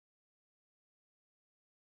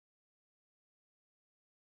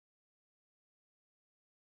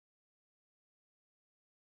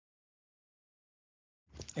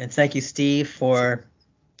And thank you, Steve, for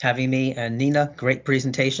having me, and Nina, great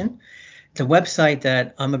presentation. The website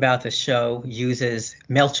that I'm about to show uses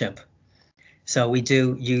MailChimp. So we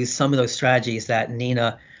do use some of those strategies that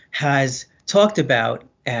Nina has talked about,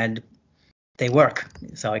 and they work.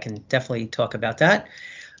 So I can definitely talk about that.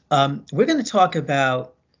 We're going to talk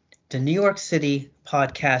about the New York City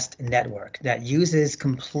Podcast Network that uses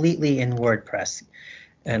completely in WordPress.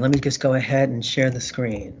 And let me just go ahead and share the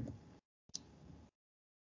screen.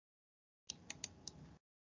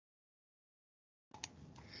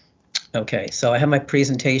 Okay, so I have my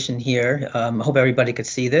presentation here. I hope everybody could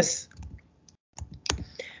see this.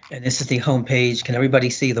 And this is the home page. Can everybody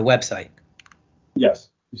see the website? Yes,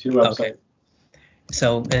 you see the website. Okay.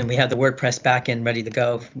 So, and we have the WordPress backend ready to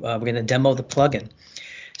go. We're going to demo the plugin.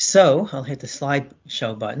 So I'll hit the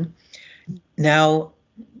slideshow button. Now,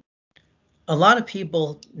 a lot of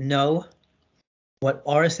people know what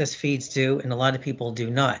RSS feeds do, and a lot of people do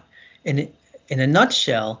not. In a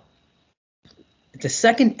nutshell, the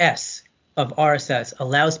second S of RSS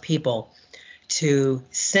allows people to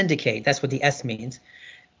syndicate. That's what the S means.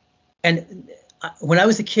 And when I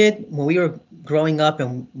was a kid, when we were growing up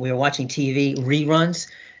and we were watching TV reruns,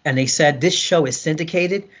 and they said this show is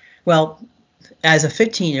syndicated, well, as a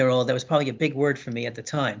 15-year-old, that was probably a big word for me at the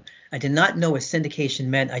time. I did not know what syndication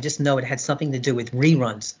meant. I just know it had something to do with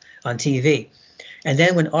reruns on TV. And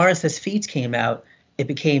then when RSS feeds came out, it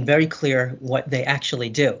became very clear what they actually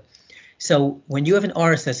do. So when you have an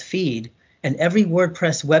RSS feed, and every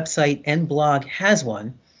WordPress website and blog has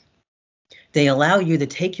one, they allow you to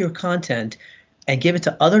take your content and give it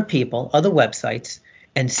to other people, other websites,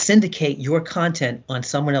 and syndicate your content on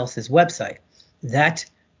someone else's website. That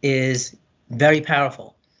is very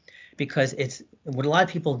powerful, because it's what a lot of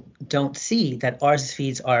people don't see, that RSS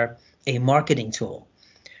feeds are a marketing tool.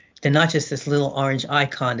 They're not just this little orange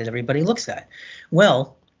icon that everybody looks at.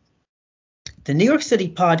 Well, the New York City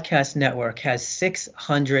Podcast Network has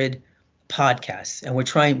 600 podcasts, and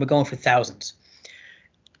we're going for thousands.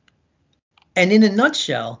 And in a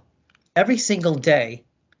nutshell, every single day,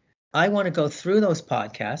 I want to go through those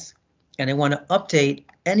podcasts, and I want to update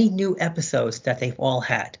any new episodes that they've all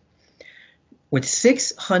had. With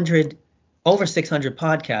over 600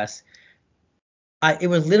 podcasts, it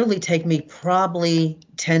would literally take me probably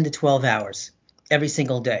 10 to 12 hours every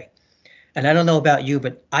single day. And I don't know about you,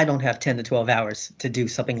 but I don't have 10 to 12 hours to do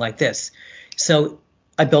something like this. So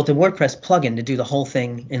I built a WordPress plugin to do the whole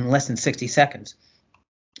thing in less than 60 seconds.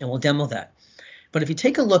 And we'll demo that. But if you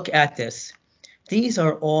take a look at this, these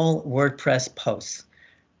are all WordPress posts.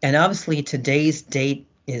 And obviously today's date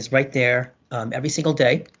is right there every single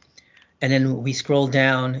day. And then we scroll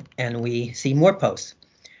down and we see more posts.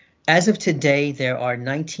 As of today, there are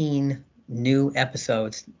 19 new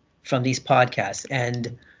episodes from these podcasts,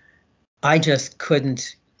 and I just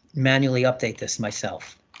couldn't manually update this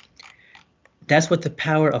myself. That's what the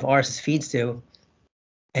power of RSS feeds do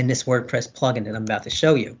in this WordPress plugin that I'm about to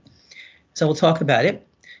show you. So we'll talk about it.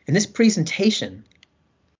 In this presentation,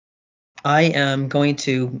 I am going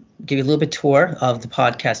to give you a little bit tour of the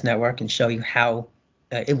podcast network and show you how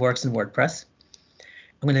it works in WordPress.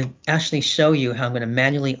 I'm going to actually show you how I'm going to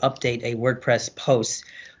manually update a WordPress post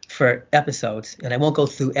for episodes, and I won't go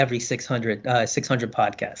through every 600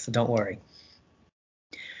 podcasts, so don't worry.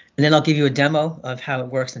 And then I'll give you a demo of how it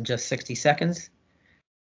works in just 60 seconds.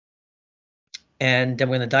 And then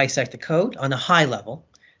we're going to dissect the code on a high level.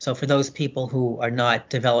 So for those people who are not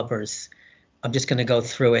developers, I'm just going to go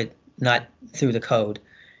through it, not through the code.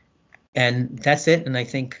 And that's it. And I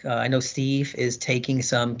think I know Steve is taking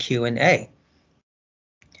some Q&A.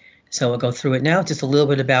 So we'll go through it now. Just a little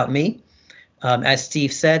bit about me. As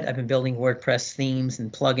Steve said, I've been building WordPress themes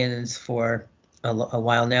and plugins for a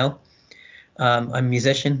while now. I'm a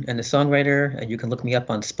musician and a songwriter, and you can look me up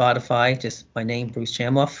on Spotify. Just my name, Bruce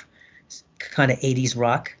Chamoff. It's kind of 80s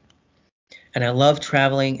rock. And I love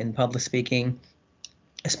traveling and public speaking,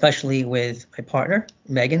 especially with my partner,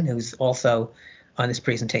 Megan, who's also on this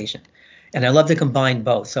presentation. And I love to combine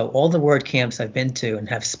both. So all the WordCamps I've been to and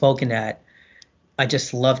have spoken at, I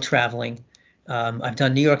just love traveling. I've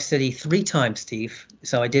done New York City 3 times, Steve.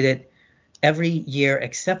 So I did it every year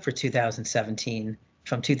except for 2017,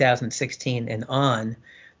 from 2016 and on,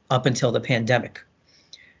 up until the pandemic.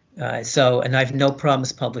 And I have no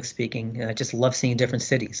problems public speaking, and I just love seeing different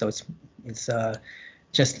cities. So it's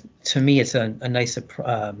just, to me, it's a nice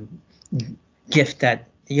gift that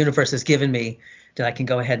the universe has given me, that I can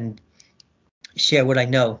go ahead and share what I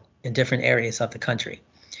know in different areas of the country.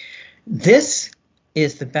 This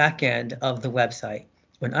is the back end of the website.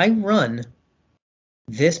 When I run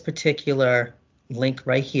this particular link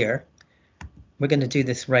right here, we're going to do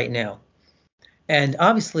this right now. And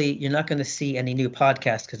obviously, you're not going to see any new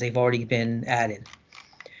podcasts because they've already been added.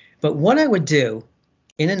 But what I would do,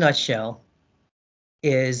 in a nutshell,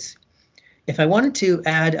 is if I wanted to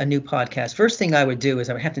add a new podcast, first thing I would do is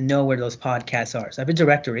I would have to know where those podcasts are. So I have a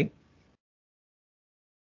directory.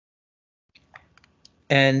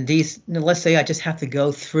 And these, let's say I just have to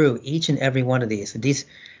go through each and every one of these. And these,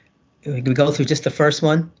 we go through just the first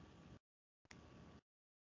one.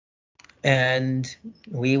 And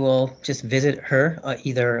we will just visit her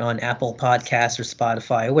either on Apple Podcasts or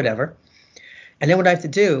Spotify or whatever. And then what I have to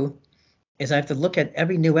do is I have to look at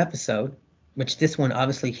every new episode, which this one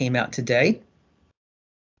obviously came out today.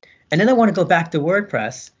 And then I want to go back to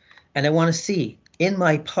WordPress and I want to see in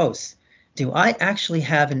my posts, do I actually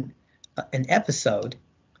have an episode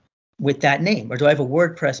with that name, or do I have a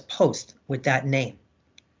WordPress post with that name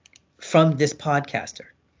from this podcaster?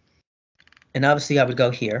 And obviously I would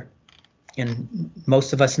go here. And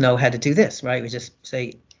most of us know how to do this, right? We just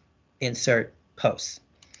say insert posts.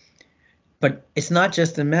 But it's not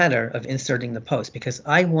just a matter of inserting the post, because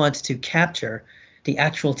I want to capture the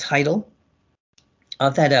actual title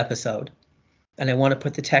of that episode. And I want to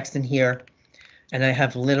put the text in here. And I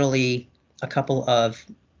have literally a couple of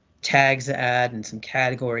tags to add and some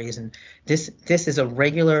categories. And this is a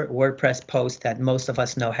regular WordPress post that most of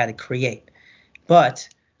us know how to create. But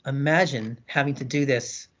imagine having to do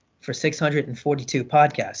this for 642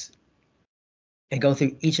 podcasts and go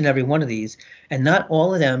through each and every one of these, and not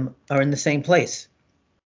all of them are in the same place.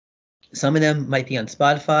 Some of them might be on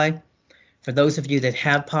Spotify. For those of you that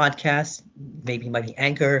have podcasts, maybe it might be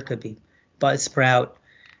Anchor, it could be Buzzsprout,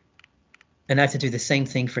 and I have to do the same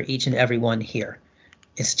thing for each and every one here.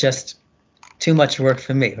 It's just too much work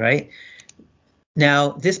for me, right? Now,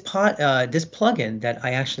 this plugin that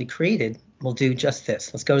I actually created will do just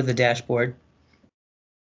this. Let's go to the dashboard.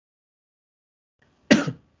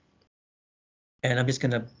 And I'm just going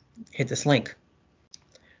to hit this link.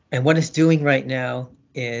 And what it's doing right now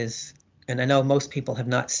is, and I know most people have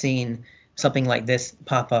not seen something like this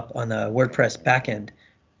pop up on the WordPress backend,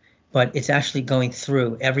 but it's actually going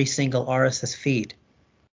through every single RSS feed.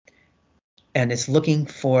 And it's looking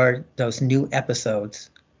for those new episodes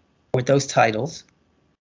with those titles.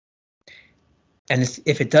 And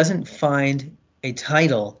if it doesn't find a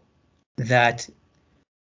title that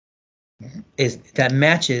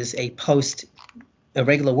matches a post, a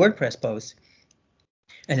regular WordPress post,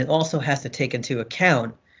 and it also has to take into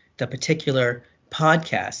account the particular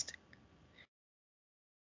podcast,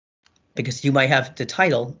 because you might have the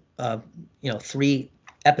title of 3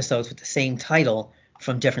 episodes with the same title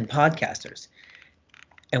from different podcasters.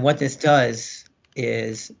 And what this does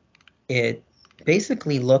is it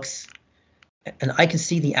basically looks, and I can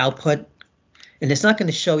see the output, and it's not going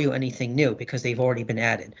to show you anything new because they've already been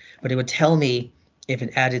added, but it would tell me if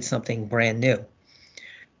it added something brand new.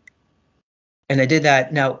 And I did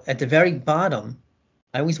that. Now, at the very bottom,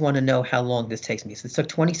 I always want to know how long this takes me. So it took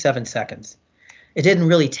 27 seconds. It didn't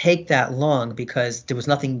really take that long because there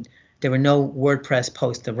were no WordPress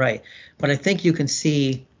posts to write. But I think you can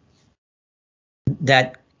see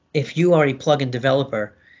that if you are a plugin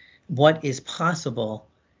developer, what is possible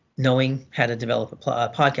knowing how to develop a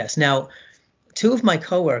podcast. Now, 2 of my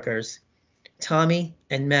coworkers, Tommy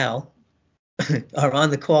and Mel, are on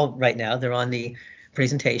the call right now. They're on the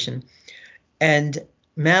presentation. And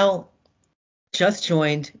Mel just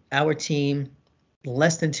joined our team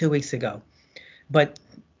less than 2 weeks ago. But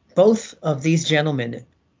both of these gentlemen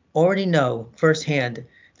already know firsthand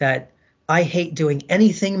that I hate doing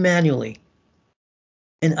anything manually.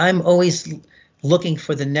 And I'm always looking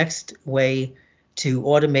for the next way to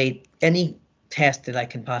automate any task that I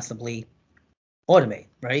can possibly automate,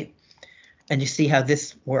 right? And you see how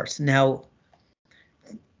this works. Now,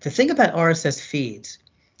 the thing about RSS feeds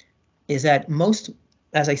is that most,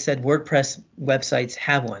 as I said, WordPress websites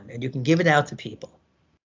have one, and you can give it out to people.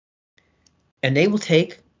 And they will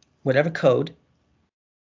take whatever code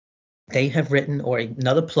they have written or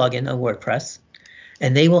another plugin on WordPress,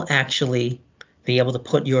 and they will actually be able to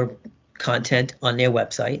put your content on their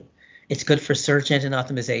website. It's good for search engine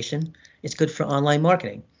optimization. It's good for online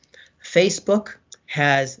marketing. Facebook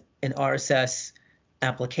has an RSS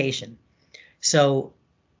application. So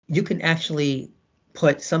you can actually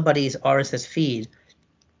put somebody's RSS feed,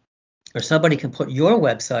 or somebody can put your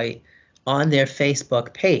website on their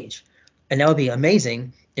Facebook page. And that would be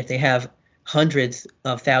amazing if they have hundreds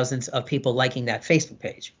of thousands of people liking that Facebook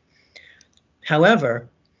page. However,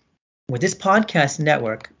 with this podcast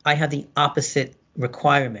network, I have the opposite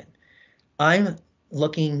requirement. I'm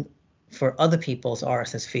looking for other people's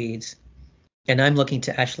RSS feeds, and I'm looking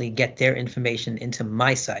to actually get their information into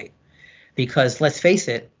my site. Because let's face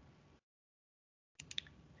it,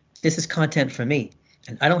 This is content for me,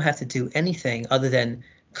 and I don't have to do anything other than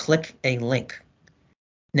click a link.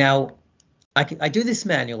 Now, I do this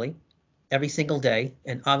manually every single day,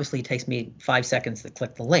 and obviously it takes me 5 seconds to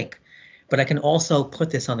click the link. But I can also put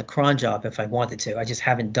this on the cron job if I wanted to. I just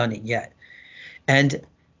haven't done it yet. And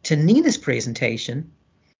to Nina's presentation,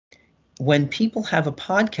 when people have a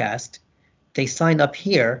podcast, they sign up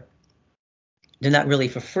here. They're not really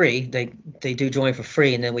for free. They do join for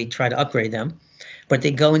free, and then we try to upgrade them. But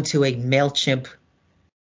they go into a MailChimp.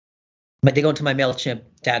 But they go into my MailChimp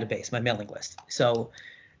database, my mailing list. So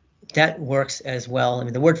that works as well. I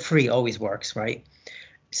mean, the word free always works, right?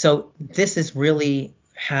 So this is really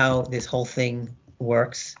how this whole thing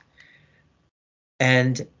works.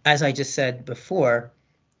 And as I just said before,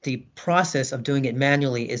 the process of doing it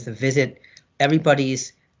manually is to visit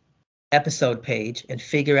everybody's episode page and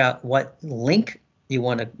figure out what link you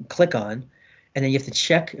want to click on. And then you have to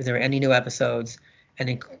check if there are any new episodes and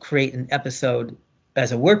then create an episode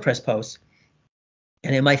as a WordPress post.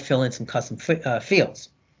 And it might fill in some custom fields,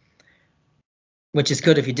 which is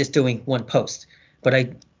good if you're just doing one post. But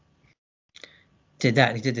I did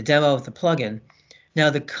that. I did the demo with the plugin. Now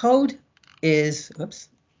the code is, oops,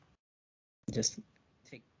 just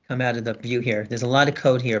come out of the view here. There's a lot of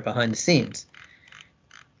code here behind the scenes.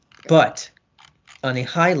 But on a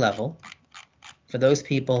high level, for those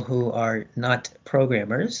people who are not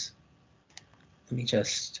programmers, let me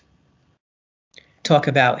just talk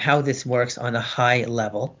about how this works on a high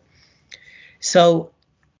level. So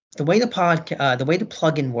the way the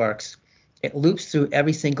plugin works, it loops through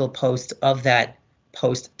every single post of that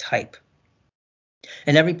post type.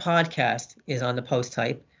 And every podcast is on the post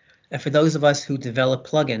type. And for those of us who develop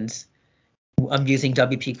plugins, I'm using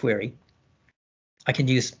WP Query. I can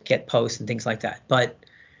use get posts and things like that. But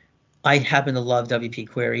I happen to love WP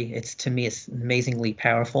Query. To me, it's amazingly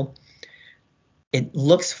powerful. It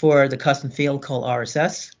looks for the custom field called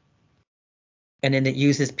RSS. And then it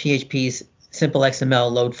uses PHP's simple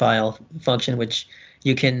XML load file function, which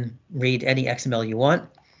you can read any XML you want.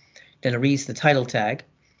 Then it reads the title tag.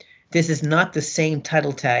 This is not the same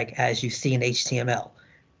title tag as you see in HTML.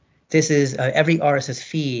 This is every RSS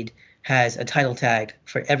feed has a title tag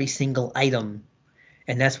for every single item,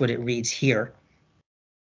 and that's what it reads here.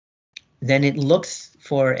 Then it looks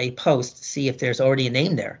for a post to see if there's already a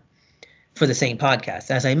name there for the same podcast.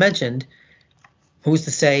 As I mentioned, who's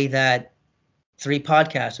to say that 3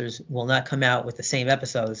 podcasters will not come out with the same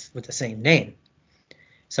episodes with the same name?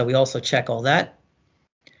 So we also check all that.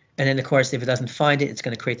 And then, of course, if it doesn't find it, it's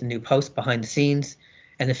going to create the new post behind the scenes,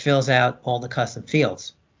 and it fills out all the custom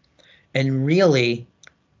fields. And really,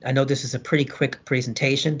 I know this is a pretty quick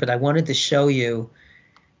presentation, but I wanted to show you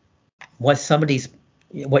what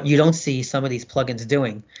you don't see some of these plugins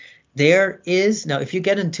doing. There is now, if you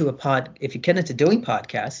get into doing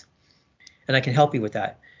podcasts, and I can help you with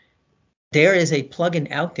that, there is a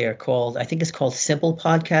plugin out there called, I think it's called Simple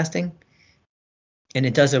Podcasting, and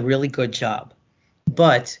it does a really good job.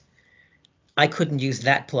 But I couldn't use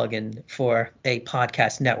that plugin for a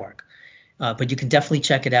podcast network. But you can definitely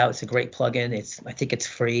check it out. It's a great plugin. I think it's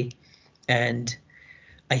free. And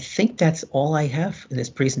I think that's all I have in this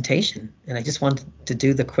presentation. And I just wanted to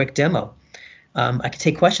do the quick demo. I can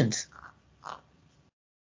take questions.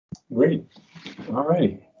 Great. All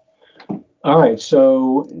right. All right.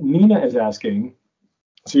 So Nina is asking,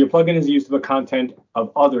 so your plugin is used to put content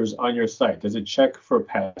of others on your site. Does it check for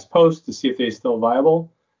past posts to see if they're still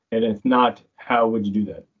viable? And if not, how would you do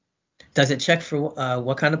that? Does it check for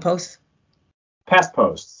what kind of posts? Past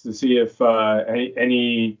posts to see if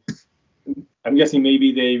any, I'm guessing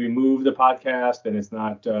maybe they removed the podcast and it's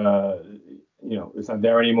not, it's not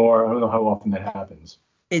there anymore. I don't know how often that happens.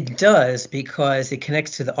 It does, because it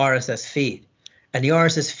connects to the RSS feed. And the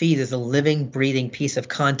RSS feed is a living, breathing piece of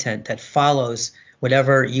content that follows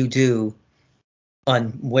whatever you do on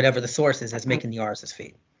whatever the source is that's making the RSS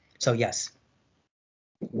feed. So yes.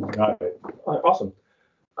 Got it. All right, awesome.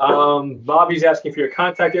 Bobby's asking for your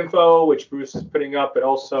contact info, which Bruce is putting up, but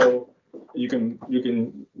also you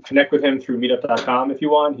can connect with him through meetup.com if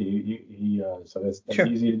you want. So that's sure.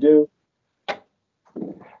 Easy to do.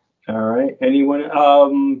 All right.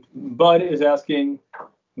 Anyone? Bud is asking,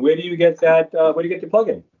 where do you get that? Where do you get the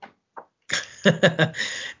plugin?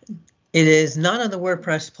 It is not on the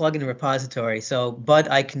WordPress plugin repository. So, Bud,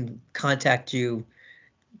 I can contact you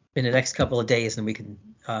in the next couple of days, and we can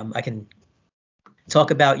I can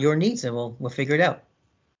talk about your needs, and we'll figure it out.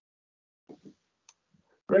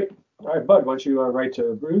 Great. All right, Bud, why don't you write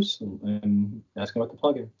to Bruce and ask him about the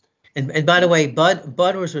plugin? And by the way,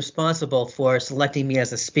 Bud was responsible for selecting me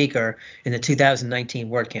as a speaker in the 2019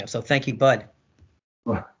 WordCamp. So thank you, Bud.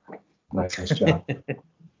 Nice job.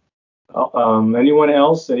 Anyone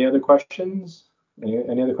else? Any other questions?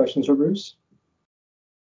 Any other questions for Bruce?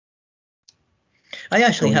 I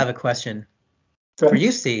actually have a question for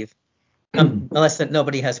you, Steve. Unless that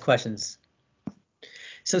nobody has questions.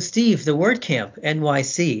 So, Steve, the WordCamp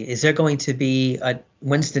NYC, is there going to be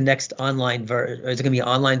when's the next online version? Is it going to be an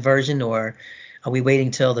online version, or are we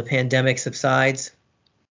waiting till the pandemic subsides?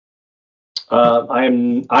 I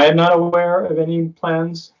am not aware of any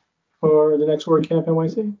plans for the next WordCamp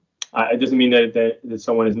NYC. It doesn't mean that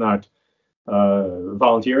someone is not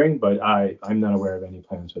volunteering, but I'm not aware of any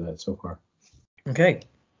plans for that so far. Okay,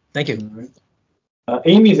 thank you.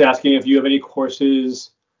 Amy's asking if you have any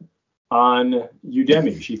courses on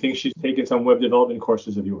Udemy. She thinks she's taken some web development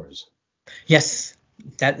courses of yours. Yes,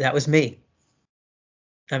 that was me.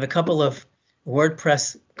 I have a couple of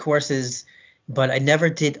WordPress courses, but I never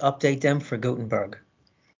did update them for Gutenberg.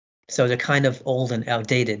 So they're kind of old and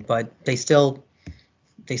outdated, but they still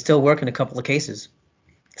work in a couple of cases.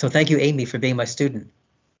 So thank you, Amy, for being my student.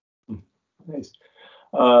 Nice.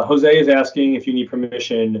 Jose is asking if you need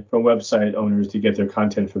permission from website owners to get their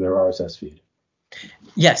content from their RSS feed.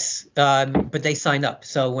 Yes, but they sign up.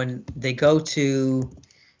 So when they go to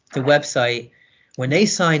the website, when they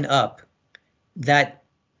sign up, that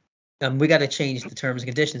we got to change the terms and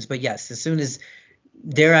conditions. But yes, as soon as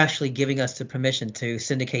they're actually giving us the permission to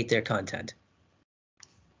syndicate their content.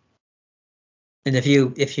 And if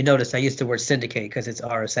you notice, I use the word syndicate because it's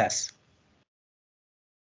RSS.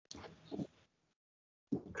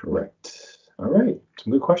 Correct. All right.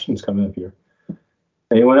 Some good questions coming up here.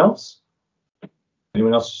 Anyone else?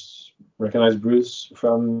 Anyone else recognize Bruce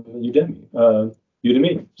from Udemy?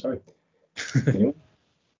 Udemy, sorry. Anyone?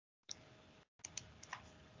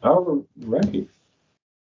 All right.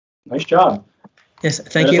 Nice job. Yes,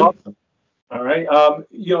 thank you. Awesome. All right.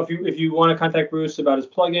 If you want to contact Bruce about his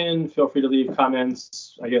plugin, feel free to leave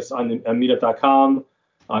comments, I guess, on meetup.com,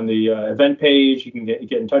 on the event page. You can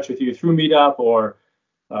get in touch with you through Meetup, or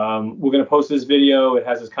we're going to post this video. It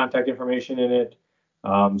has his contact information in it.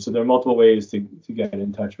 So there are multiple ways to get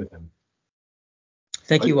in touch with him.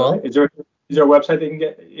 Thank you all. Is there a website they can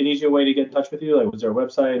get an easier way to get in touch with you? Like, was there a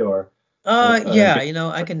website or? Yeah,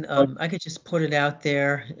 I could just put it out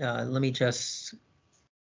there. Let me just.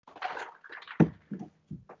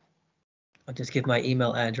 I'll just give my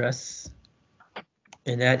email address,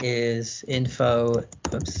 and that is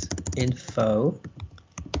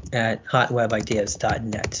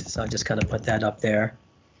info@hotwebideas.net. So I'll just kind of put that up there.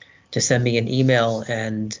 Just send me an email,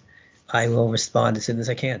 and I will respond as soon as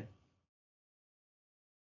I can.